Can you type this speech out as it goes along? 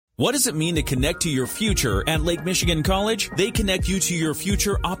What does it mean to connect to your future at Lake Michigan College? They connect you to your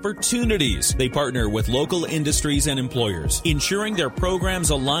future opportunities. They partner with local industries and employers, ensuring their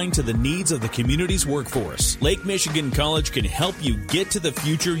programs align to the needs of the community's workforce. Lake Michigan College can help you get to the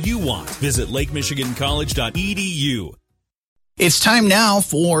future you want. Visit lakemichigancollege.edu. It's time now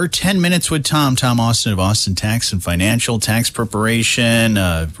for 10 Minutes with Tom. Tom Austin of Austin Tax and Financial, tax preparation,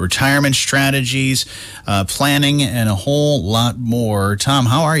 retirement strategies, planning, and a whole lot more. Tom,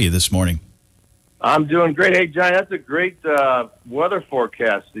 how are you this morning? I'm doing great. Hey, John, that's a great weather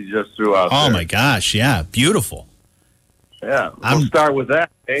forecast you just threw out there. Oh, my gosh. Yeah, beautiful. Yeah, we'll start with that.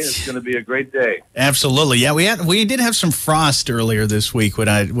 Hey, it's going to be a great day. Absolutely. Yeah, we did have some frost earlier this week,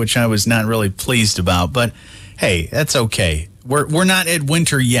 which I was not really pleased about. But, hey, that's okay. We're not at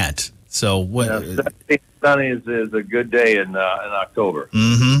winter yet, so what? Sunny is a good day in October.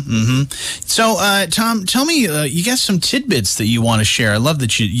 So, Tom, tell me, you got some tidbits that you want to share. I love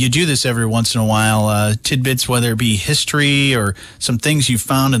that you do this every once in a while. Tidbits, whether it be history or some things you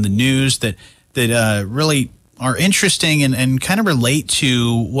found in the news that really are interesting and kind of relate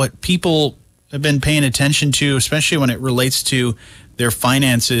to what people have been paying attention to, especially when it relates to their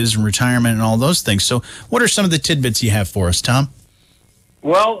finances and retirement and all those things. So what are some of the tidbits you have for us, Tom?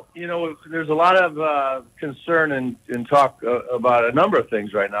 Well, there's a lot of concern and talk about a number of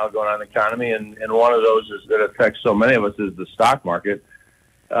things right now going on in the economy, and one of those that affects so many of us is the stock market.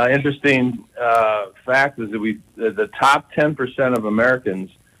 Interesting fact is that the top 10% of Americans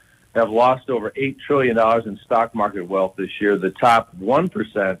have lost over $8 trillion in stock market wealth this year. The top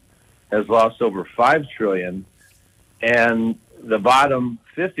 1% has lost over $5 trillion, and the bottom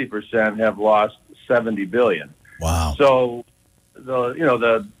 50% have lost $70 billion. Wow! So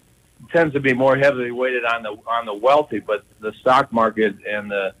the tends to be more heavily weighted on the wealthy, but the stock market and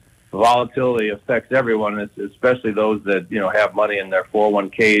the volatility affects everyone, especially those that have money in their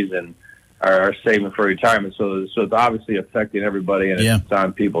 401ks and are saving for retirement. So it's obviously affecting everybody, and it's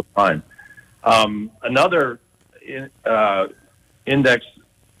on people's mind. Another index,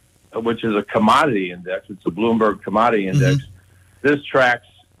 which is a commodity index, it's a Bloomberg commodity index. This tracks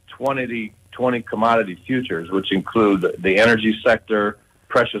 20 commodity futures, which include the energy sector,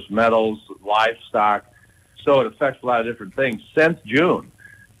 precious metals, livestock. So it affects a lot of different things. Since June,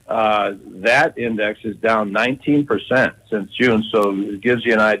 that index is down 19% since June. So it gives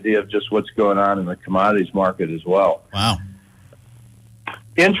you an idea of just what's going on in the commodities market as well. Wow.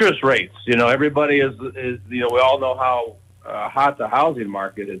 Interest rates. Everybody is we all know how hot the housing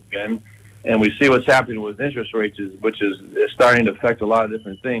market has been. And we see what's happening with interest rates, which is starting to affect a lot of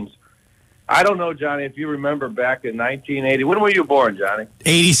different things. I don't know, Johnny, if you remember back in 1980. When were you born, Johnny?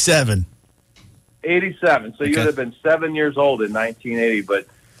 87. 87. So you would have been 7 years old in 1980. But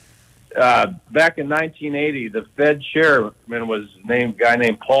back in 1980, the Fed chairman was a guy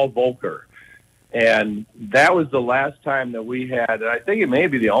named Paul Volcker. And that was the last time that we had, and I think it may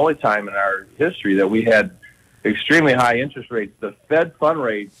be the only time in our history that we had extremely high interest rates. The Fed fund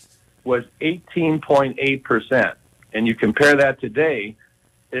rate was 18.8%, and you compare that today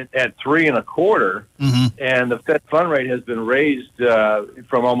at 3.25%, and the Fed fund rate has been raised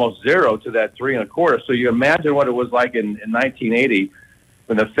from almost zero to that 3.25%. So you imagine what it was like in 1980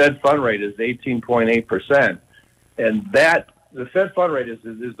 when the Fed fund rate is 18.8%, and the Fed fund rate is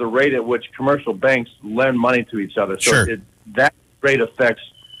the rate at which commercial banks lend money to each other. So that rate affects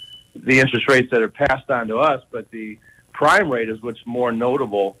the interest rates that are passed on to us, but the prime rate is what's more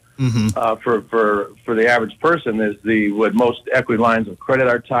notable. For the average person is what most equity lines of credit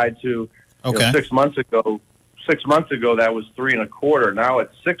are tied to. Okay. 6 months ago that was 3.25%. Now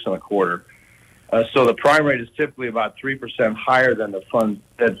it's 6.25%. So the prime rate is typically about 3% higher than the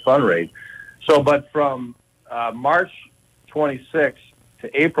Fed fund rate. So, but from March 26th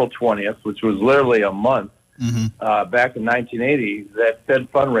to April 20th, which was literally a month back in 1980, that Fed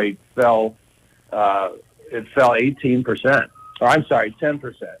fund rate fell. It fell 18%. Or I'm sorry,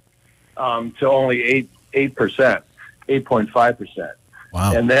 10%. To only 8%, 8.5%.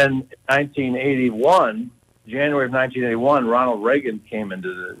 Wow. And then in 1981, January of 1981, Ronald Reagan came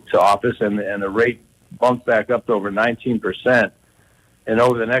into office, and the rate bumped back up to over 19%. And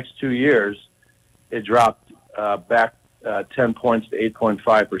over the next 2 years, it dropped back 10 points to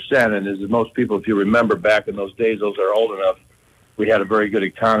 8.5%. And as most people, if you remember back in those days, those that are old enough, we had a very good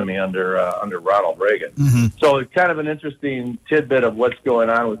economy under Ronald Reagan. So it's kind of an interesting tidbit of what's going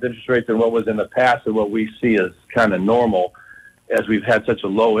on with interest rates and what was in the past and what we see as kind of normal as we've had such a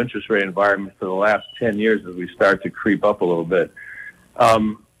low interest rate environment for the last 10 years as we start to creep up a little bit.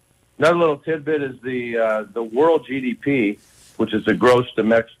 Another little tidbit is the world GDP, which is the gross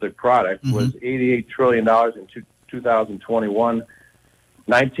domestic product, was $88 trillion in 2021.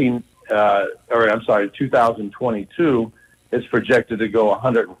 2022 is projected to go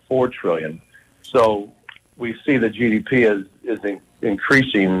 104 trillion. So we see the GDP is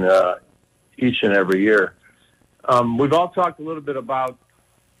increasing each and every year. We've all talked a little bit about,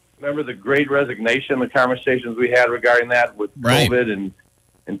 remember the Great Resignation, the conversations we had regarding that with COVID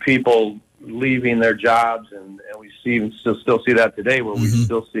and people leaving their jobs, and we still see that today, where we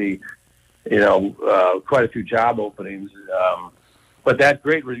still see, quite a few job openings. But that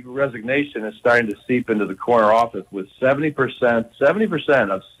Great Resignation is starting to seep into the corner office with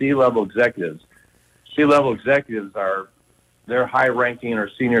 70% of C-level executives. C-level executives they're high-ranking or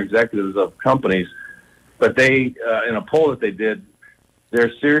senior executives of companies, but they, in a poll that they did,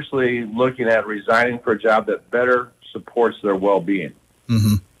 they're seriously looking at resigning for a job that better supports their well-being.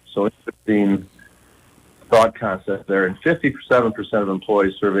 Mm-hmm. So interesting thought concept there. And 57% of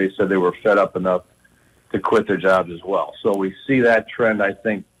employees surveyed said they were fed up enough to quit their jobs as well. So we see that trend, I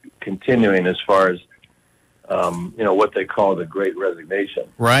think, continuing as far as, what they call the Great Resignation.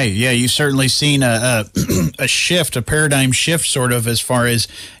 Right. Yeah, you've certainly seen a shift, a paradigm shift, sort of, as far as,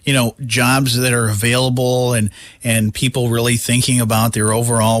 jobs that are available and people really thinking about their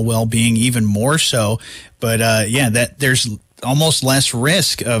overall well-being even more so. But, that there's almost less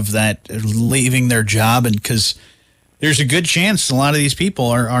risk of that leaving their job, and because there's a good chance a lot of these people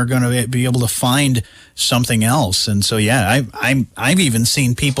are going to be able to find something else. And so, I've even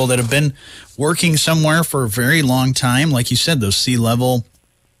seen people that have been working somewhere for a very long time, like you said, those C-level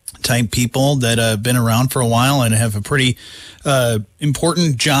type people that have been around for a while and have a pretty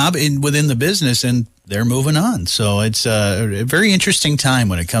important job within the business, and they're moving on. So it's a very interesting time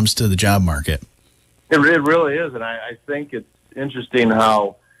when it comes to the job market. It really is, and I think it's interesting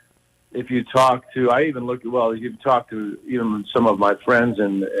how, if you talk to, you've talked to even some of my friends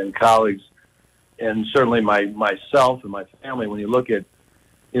and colleagues, and certainly myself and my family, when you look at,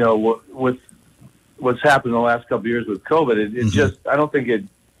 with what's happened in the last couple of years with COVID, it just, I don't think it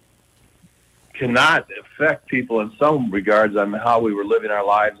cannot affect people in some regards on how we were living our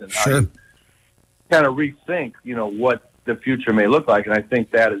lives and how you kind of rethink, what the future may look like. And I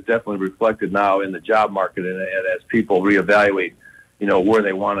think that is definitely reflected now in the job market, and as people reevaluate, where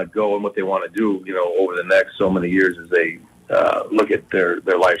they want to go and what they want to do, over the next so many years as they look at their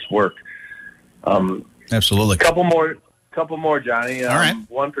life's work. Absolutely. Couple more, Johnny. All right.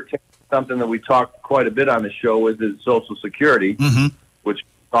 One pertains to something that we talked quite a bit on the show is Social Security, which we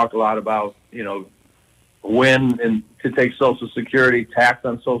talk a lot about, when and to take Social Security, tax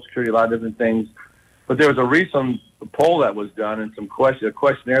on Social Security, a lot of different things. But there was a recent poll that was done and a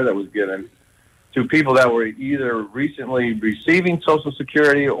questionnaire that was given to people that were either recently receiving Social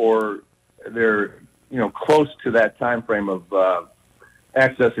Security or they're, close to that time frame of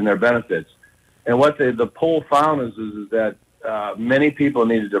accessing their benefits. And what the poll found is that many people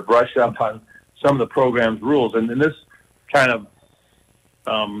needed to brush up on some of the program's rules. And this kind of,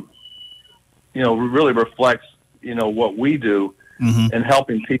 really reflects, what we do in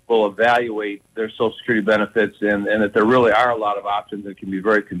helping people evaluate their Social Security benefits, and that there really are a lot of options that can be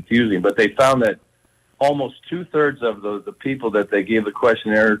very confusing. But they found that almost 2/3 of the people that they gave the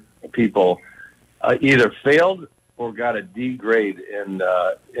questionnaire people either failed or got a D grade in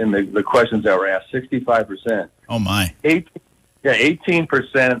the questions that were asked. 65%. Oh my!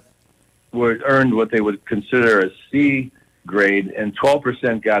 18% earned what they would consider a C grade, and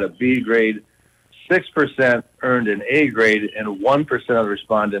 12% got a B grade. 6% earned an A grade, and 1% of the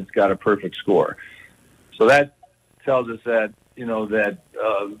respondents got a perfect score. So that tells us that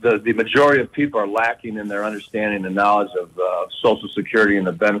the majority of people are lacking in their understanding and knowledge of Social Security and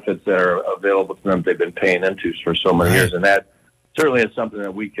the benefits that are available to them. They've been paying into for so many years, and that certainly is something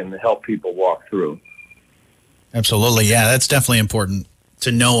that we can help people walk through. Absolutely, yeah, that's definitely important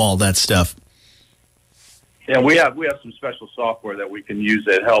to know all that stuff. Yeah, we have some special software that we can use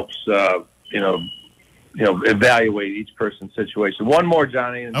that helps evaluate each person's situation. One more,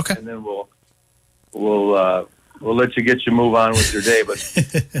 Johnny, and then we'll let you move on with your day. But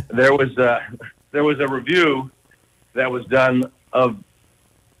there was a review that was done of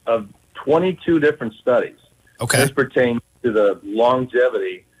 22 different studies. Okay, this pertains to the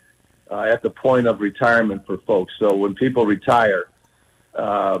longevity at the point of retirement for folks. So when people retire,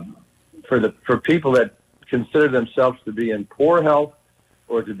 for people that consider themselves to be in poor health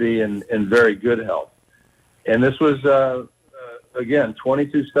or to be in very good health. And this was, again,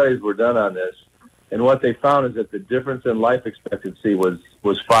 22 studies were done on this. And what they found is that the difference in life expectancy was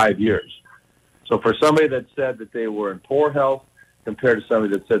 5 years. So for somebody that said that they were in poor health compared to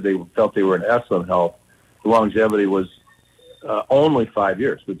somebody that said they felt they were in excellent health, the longevity was only 5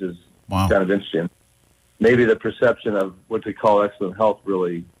 years, which is kind of interesting. maybe the perception of what they call excellent health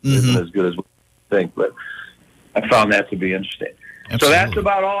really isn't as good as we think. But I found that to be interesting. Absolutely. So that's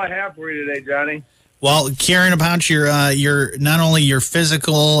about all I have for you today, Johnny. Well, caring about your not only your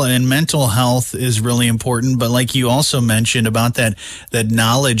physical and mental health is really important, but like you also mentioned about that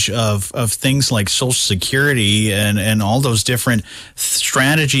knowledge of things like Social Security and all those different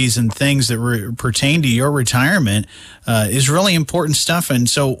strategies and things that pertain to your retirement is really important stuff. And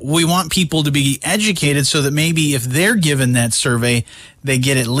so we want people to be educated so that maybe if they're given that survey, they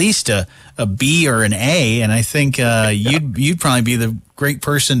get at least a B or an A. And I think you'd probably be the great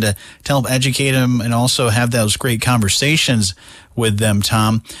person to help educate them and also have those great conversations with them,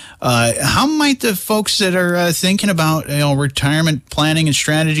 Tom. How might the folks that are thinking about retirement planning and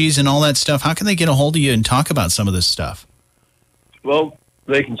strategies and all that stuff, how can they get a hold of you and talk about some of this stuff? Well,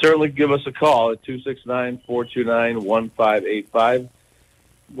 they can certainly give us a call at 269-429-1585.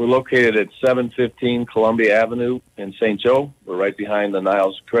 We're located at 715 Columbia Avenue in St. Joe. We're right behind the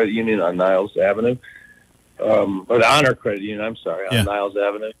Niles Credit Union on Niles Avenue. Or the Honor Credit Union, on Niles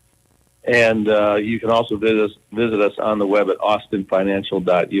Avenue. And you can also visit us on the web at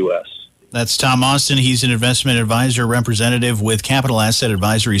austinfinancial.us. That's Tom Austin. He's an investment advisor representative with Capital Asset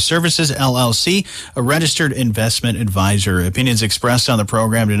Advisory Services, LLC, a registered investment advisor. Opinions expressed on the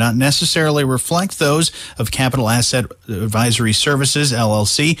program do not necessarily reflect those of Capital Asset Advisory Services,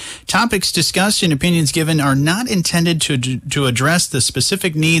 LLC. Topics discussed and opinions given are not intended to address the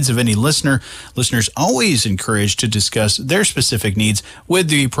specific needs of any listener. Listeners always encouraged to discuss their specific needs with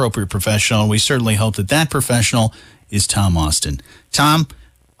the appropriate professional. We certainly hope that professional is Tom Austin. Tom,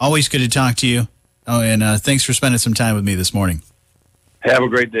 always good to talk to you. Oh, and thanks for spending some time with me this morning. Have a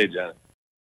great day, John.